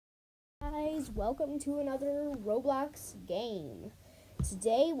Guys, welcome to another Roblox game.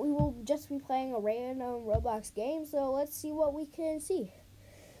 Today we will just be playing a random Roblox game, so let's see what we can see.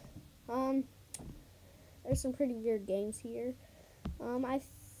 There's some pretty weird games here. I'm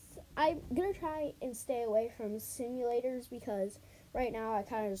gonna try and stay away from simulators because right now I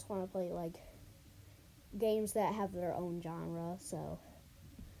kind of just want to play like games that have their own genre. So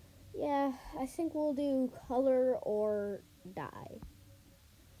yeah, I think we'll do color or die,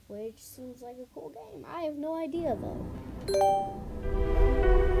 which seems like a cool game. I have no idea though.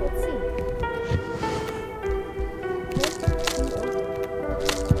 Let's see.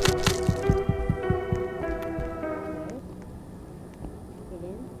 Get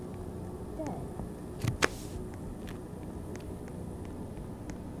in. Dead.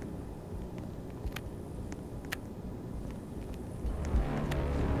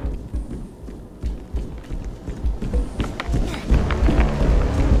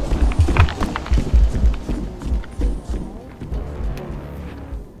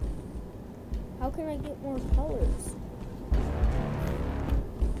 How can I get more colors? I'm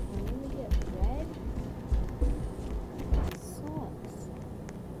gonna get red. That sucks.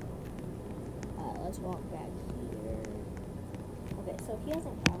 Let's walk back here. Okay, so he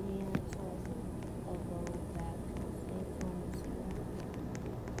hasn't found me yet, so I think I'll go back to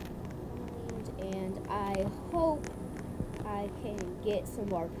the and I hope I can get some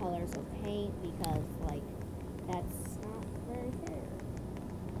more colors of paint because, like, that's not very fair.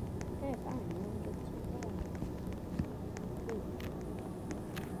 Okay, fine.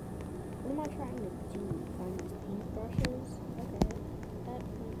 What am I trying to do? Find these paintbrushes? Okay, that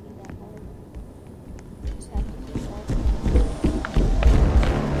wouldn't be that hard. Just have to do that.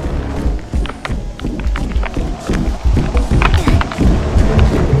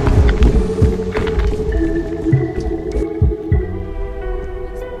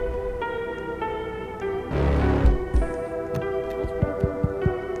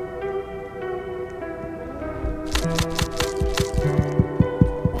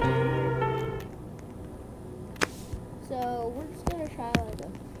 So we're just gonna try like a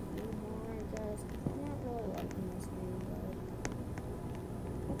few more, I guess. I'm not really liking this game, but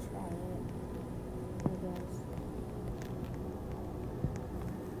we'll try it, I guess.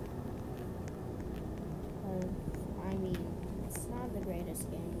 I mean, it's not the greatest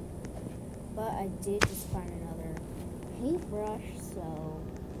game, but I did just find another paintbrush, so I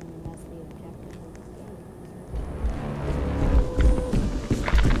mean, that's the objective of this game.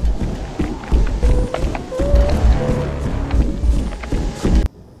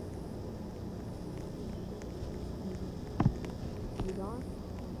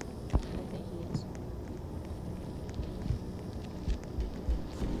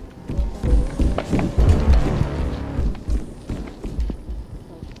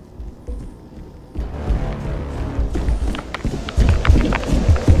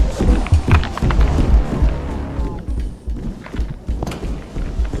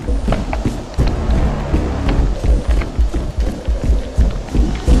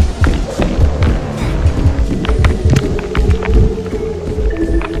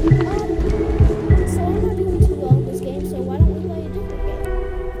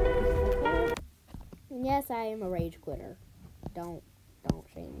 Yes, I am a rage quitter. Don't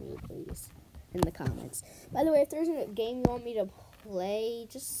shame me, please, in the comments. By the way, if there's a game you want me to play,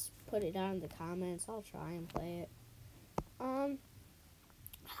 just put it down in the comments. I'll try and play it.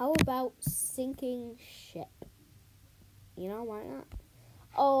 How about sinking ship? You know, why not?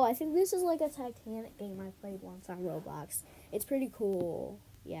 Oh, I think this is like a Titanic game I played once on Roblox. It's pretty cool.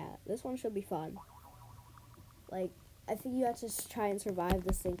 Yeah, this one should be fun. Like, I think you have to try and survive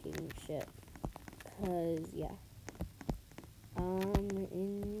the sinking ship. Cause yeah. No,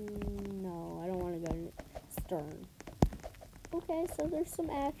 I don't want to go to stern. Okay, so there's some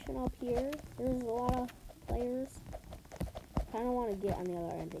action up here. There's a lot of players. Kind of want to get on the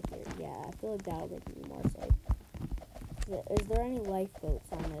other end of here. Yeah, I feel like that'll make me more safe. Is there any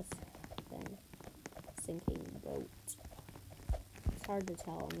lifeboats on this thing? Sinking boat. It's hard to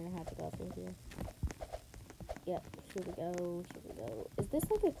tell. I'm gonna have to go through here. Yep, here we go, here we go. Is this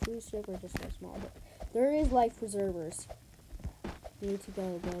like a cruise ship or just a small boat? There is life preservers. You need to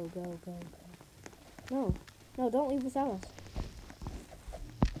go. No, don't leave without us.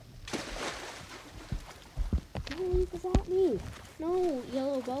 Don't leave without me. No,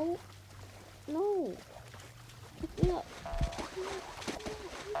 yellow boat. No. Pick me up.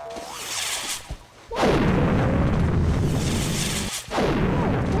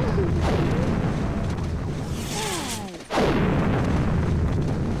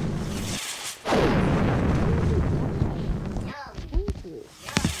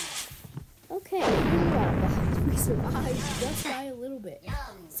 we survived just by a little bit.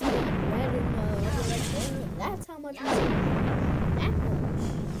 See that red and red corner? That's how much we survived. That much.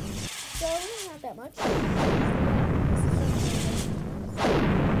 So, not that much.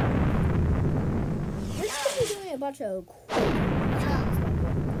 We're just going to be doing a bunch of quick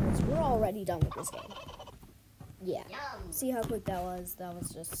because we're already done with this game. Yeah. See how quick that was? That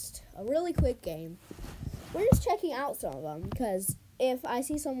was just a really quick game. We're just checking out some of them because if I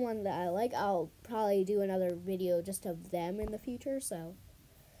see someone that I like, I'll probably do another video just of them in the future. So,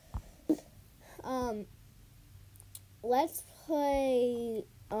 let's play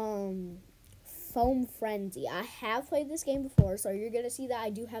Foam Frenzy. I have played this game before, so you're gonna see that I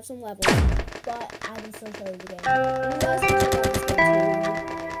do have some levels, but I can still show you the game. You guys can check out this game too.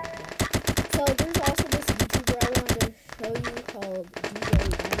 So there's also this YouTuber I wanted to show you called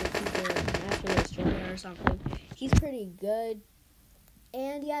DJ or something. He's pretty good.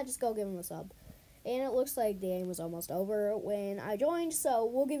 And yeah, just go give him a sub. And it looks like the game was almost over when I joined, so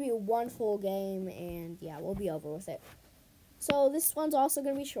we'll give you one full game, and yeah, we'll be over with it. So this one's also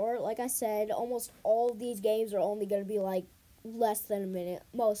going to be short. Like I said, almost all of these games are only going to be like less than a minute,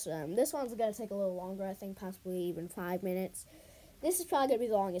 most of them. This one's going to take a little longer, I think possibly even 5 minutes. This is probably going to be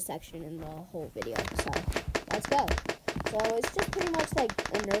the longest section in the whole video, so let's go. So it's just pretty much like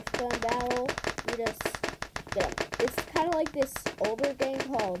a Nerf gun battle. You just get them. It's kind of like this older game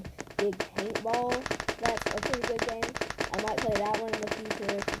called Big Paintball. That's a pretty good game. I might play that one in the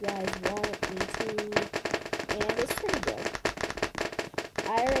future if you guys want me to. And it's pretty good. I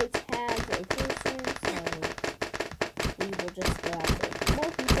already tagged a person, so we will just go after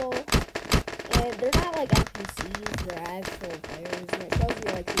more people. And they're not like NPCs, they're actual players, and it shows you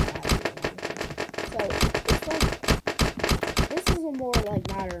like who's actually and everything. So it's like, this is a more like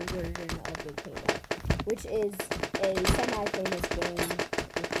modern version of Big Paintball, which is a semi-famous game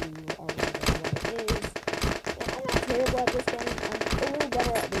if you are wondering what it is. And I'm not terrible at this game. I'm a little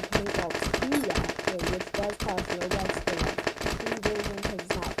better at Big Paintball 2 actually, which does cost Roblox the like, free version because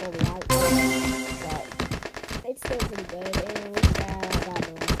it's not fully out yet. But it's still pretty good. And with that, I got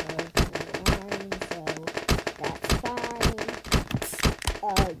the last line, so that's fine.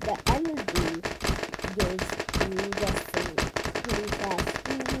 The energy gives you just pretty fast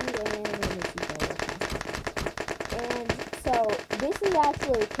speed and it makes you go faster. And so this is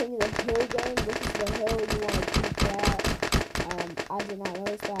actually a King of the Hill game. This is the hill you want to keep that. I did not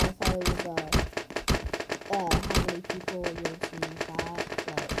notice that. I thought it was how many people your team got,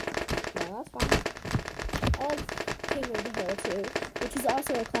 but no, that's fine. I like King of the Hill too, which is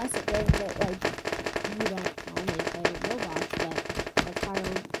also a classic game that like you don't normally play with Roblox, but that's kind of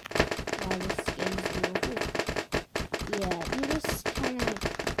why this game is real cool. Yeah, you just kind of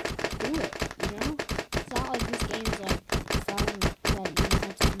do it, you know? It's not like this game is like fun that you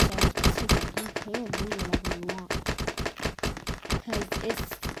have to do something specific. You can do whatever you want. Because it's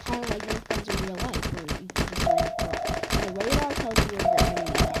kind of like Nerf guns in real life, where you can just like, the radar tells you where the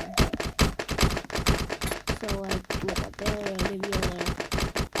enemies are. So like, look up there, and give you a little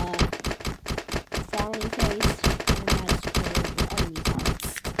frowny face.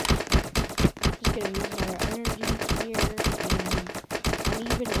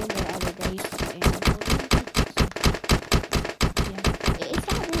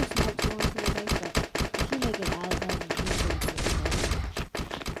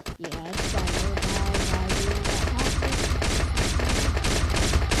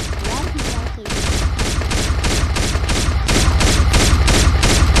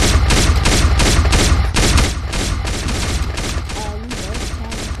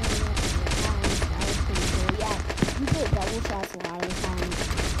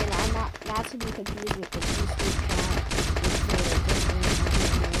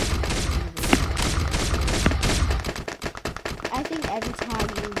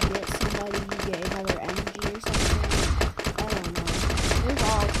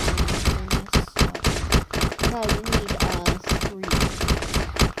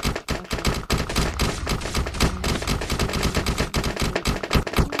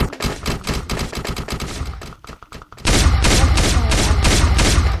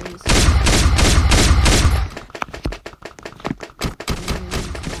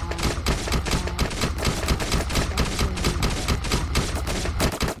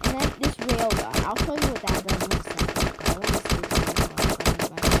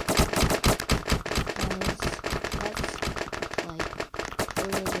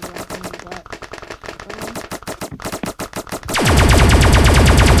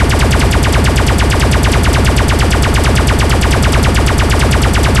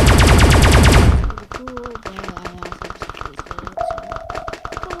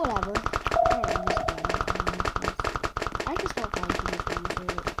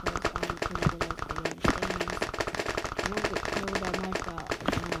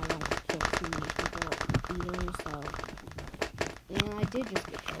 I did just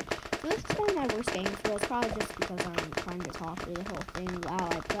get killed. So this is one of my worst games, but it's probably just because I'm trying to talk through the whole thing while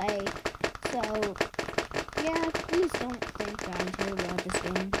I play. So, yeah, please don't think that I'm terrible at this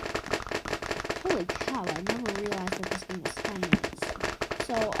game. Holy cow, I never realized that this game was 10 minutes.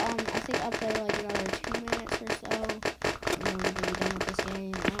 So, I think I'll play like another 2 minutes or so, and then we're gonna be done with this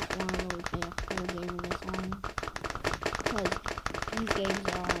game. I don't want to really play a whole game this long, because these games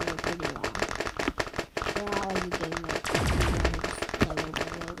are pretty long. They're not like a game that you can just play over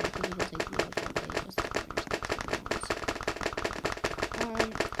and over, because it'll take you like all day just to finish that 2 hours.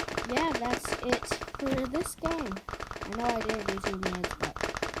 Yeah, that's it for this game. I know I didn't do 2 minutes, but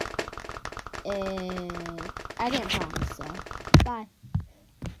I didn't promise, so bye.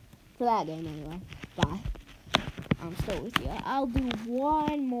 For that game, anyway. Bye. I'm still with you. I'll do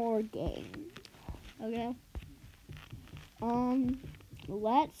one more game. Okay?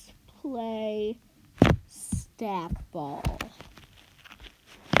 Let's play Stack Ball.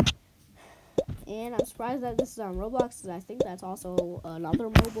 And I'm surprised that this is on Roblox, because I think that's also another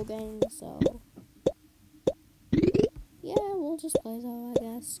mobile game, so yeah, we'll just play though, I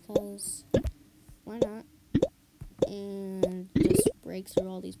guess, because why not? And just break through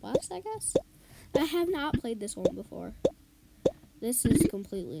all these blocks, I guess. I have not played this one before. This is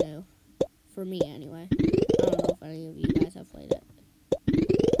completely new. For me, anyway. I don't know if any of you guys have played it.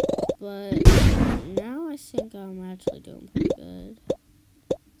 But now I think I'm actually doing pretty good.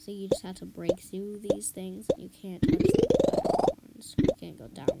 So you just have to break through these things. You can't touch the bottom ones. You can't go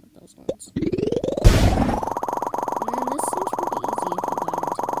down with those ones. And this seems pretty easy if you got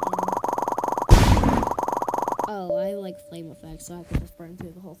into it. Oh, I like flame effects, so I can just burn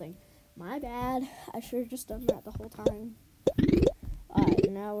through the whole thing. My bad. I should have just done that the whole time.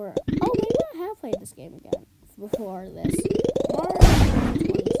 Alright, now we're... Oh, maybe I have played this game again before this.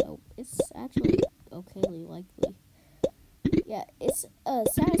 So it's actually okayly likely. Yeah, it's a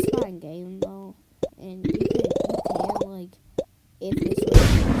satisfying game, though. And you can like, if this was a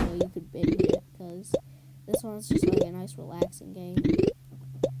show, you could binge it, because this one's just like a nice, relaxing game.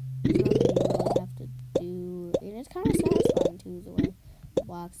 There's nothing you really have to do, and it's kind of satisfying, too, the way the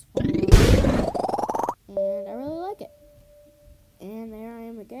blocks fall off. And I really like it. And there I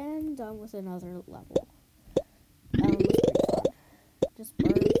am again, done with another level. That one was pretty fun. Just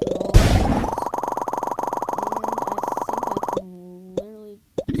burn through all of these. And I think I can literally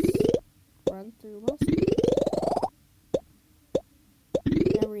just run through most of these.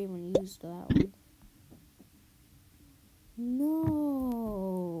 Never even used that one.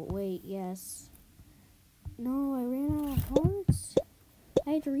 No! Wait, yes. No, I ran out of hearts? I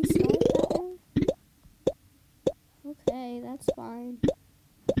had to restart that one? Okay, that's fine.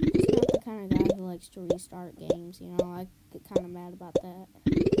 I'm not the kind of guy who likes to restart games, you know? I get kind of mad about that.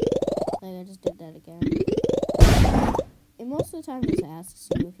 Like, I just did that again. And most of the time, it just asks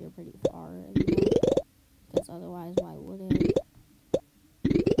you if you're pretty far in the game, because otherwise, why would it?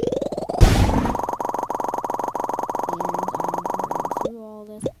 And I'm going through all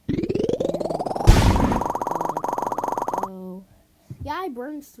this. And yeah, I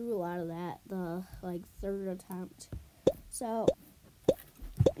burned through a lot of that the like third attempt. So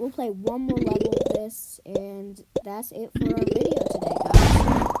we'll play one more level of this, and that's it for our video today, guys.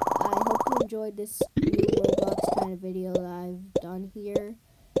 I hope you enjoyed this new Roblox kind of video that I've done here,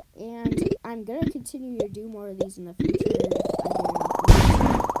 and I'm gonna continue to do more of these in the future if I get enough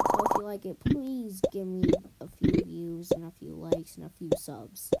views. So if you like it, please give me a few views and a few likes and a few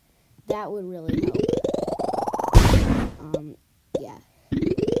subs. That would really help. Yeah,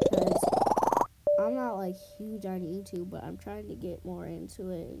 because I'm not like huge on YouTube, but I'm trying to get more into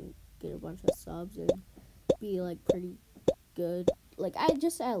it and get a bunch of subs and be like pretty good. Like, I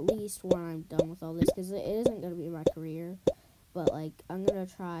just at least when I'm done with all this, because it isn't going to be my career, but like I'm going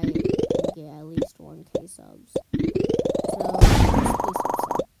to try and get at least 1K subs. So please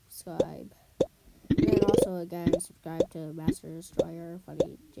subscribe. And then also again, subscribe to Master Destroyer,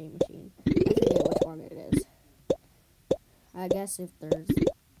 Funny J Machine. I forget which one it is. I guess if there's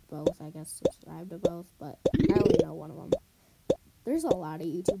both, I guess subscribe to both, but I only know one of them. There's a lot of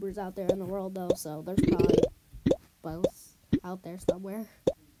YouTubers out there in the world, though, so there's probably both out there somewhere.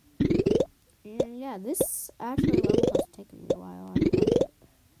 And yeah, this actually level has taken me a while. I don't like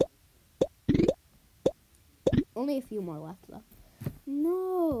it. Only a few more left, though.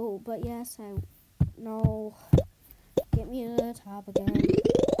 No, but yes, no. Get me to the top again.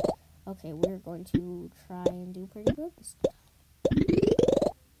 Okay, we're going to try and do pretty good this time.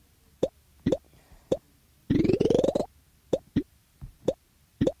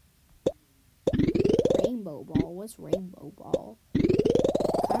 Rainbow ball? What's rainbow ball? Yes,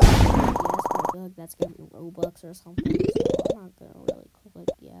 but I feel like that's it's gonna be Robux or something, so I'm not gonna really click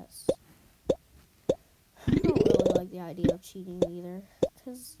yes. I don't really like the idea of cheating either,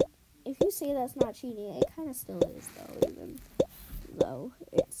 because if you say that's not cheating, it kind of still is, though, even though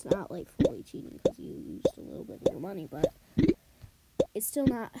it's not, like, fully cheating because you used a little bit of your money, but it's still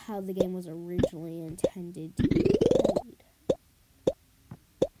not how the game was originally intended to be played.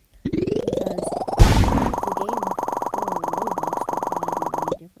 Because the game for Robux would probably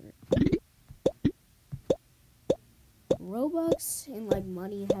be different. Robux and, like,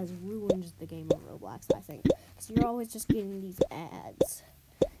 money has ruined the game of Roblox, I think. Because you're always just getting these ads.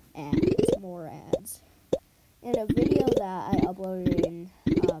 More ads. In a video that I uploaded and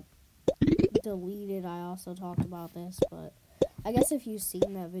deleted, I also talked about this, but I guess if you've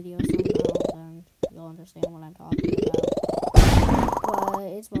seen that video somehow, then you'll understand what I'm talking about. But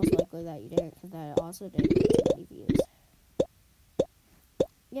it's most likely that you didn't, because that also didn't get too many views.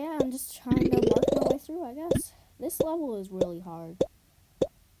 Yeah, I'm just trying to mark my way through, I guess. This level is really hard.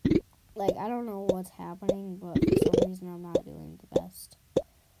 Like, I don't know what's happening, but for some reason I'm not doing the best.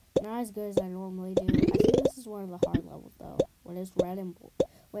 Not as good as I normally do. I think this is one of the hard levels, though. When it's red and blue.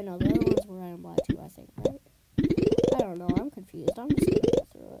 Wait, no, the other ones were red and black, too, I think, right? I don't know, I'm confused. I'm just gonna go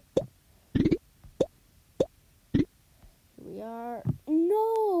through it. Here we are.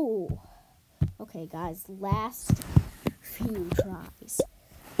 No! Okay, guys, last few tries.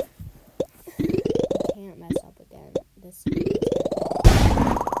 I can't mess up again. This video is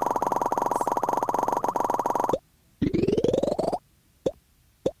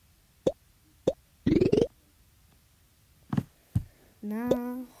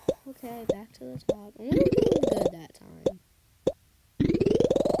nah. Okay, back to the top. And we were doing good that time.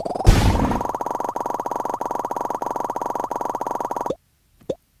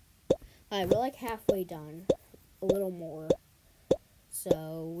 Alright, we're like halfway done. A little more.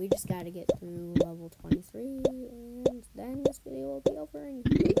 So, we just gotta get through level 23, and then this video will be over, and you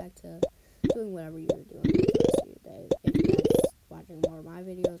can go back to doing whatever you were doing for the rest of your day. If you're watching more of my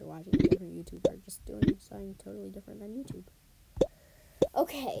videos, or watching a different YouTuber, just doing something totally different than YouTube.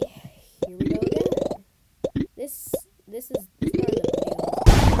 Okay, here we go again. This is part of the video.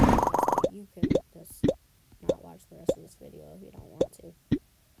 You can just not watch the rest of this video if you don't want to.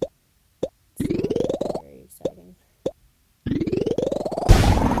 It's not very exciting.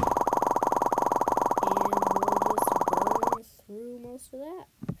 Most of that,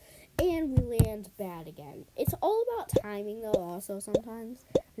 and we land bad again. It's all about timing, though, also sometimes,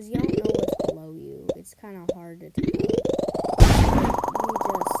 because you don't know what's below you. It's kind of hard to tell. You just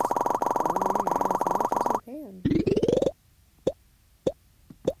burn as much as you can.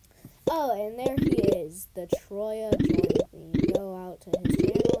 Oh, and there he is. The Troya joined me. Go out to his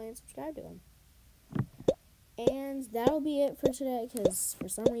channel and subscribe to him. And that'll be it for today, because for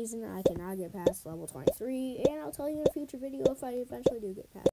some reason I cannot get past level 23, and I'll tell you in a future video if I eventually do get past